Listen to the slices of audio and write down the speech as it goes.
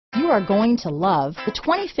are going to love the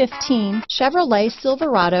 2015 Chevrolet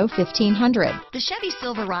Silverado 1500. The Chevy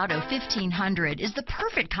Silverado 1500 is the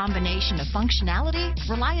perfect combination of functionality,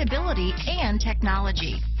 reliability, and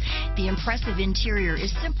technology. The impressive interior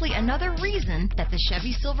is simply another reason that the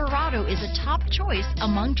Chevy Silverado is a top choice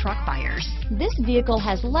among truck buyers. This vehicle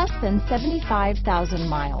has less than 75,000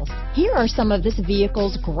 miles. Here are some of this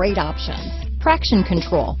vehicle's great options: traction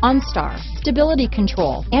control, OnStar, stability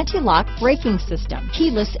control, anti-lock braking system,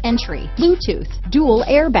 keyless entry, Bluetooth, dual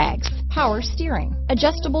airbags, power steering,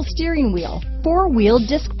 adjustable steering wheel, four-wheel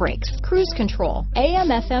disc brakes, cruise control,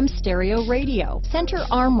 AM/FM stereo radio, center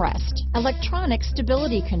armrest, electronic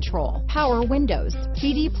stability control, power windows,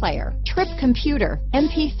 CD player, trip computer,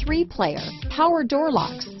 MP3 player, power door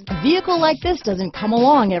locks. A vehicle like this doesn't come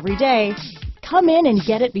along every day. Come in and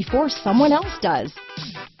get it before someone else does.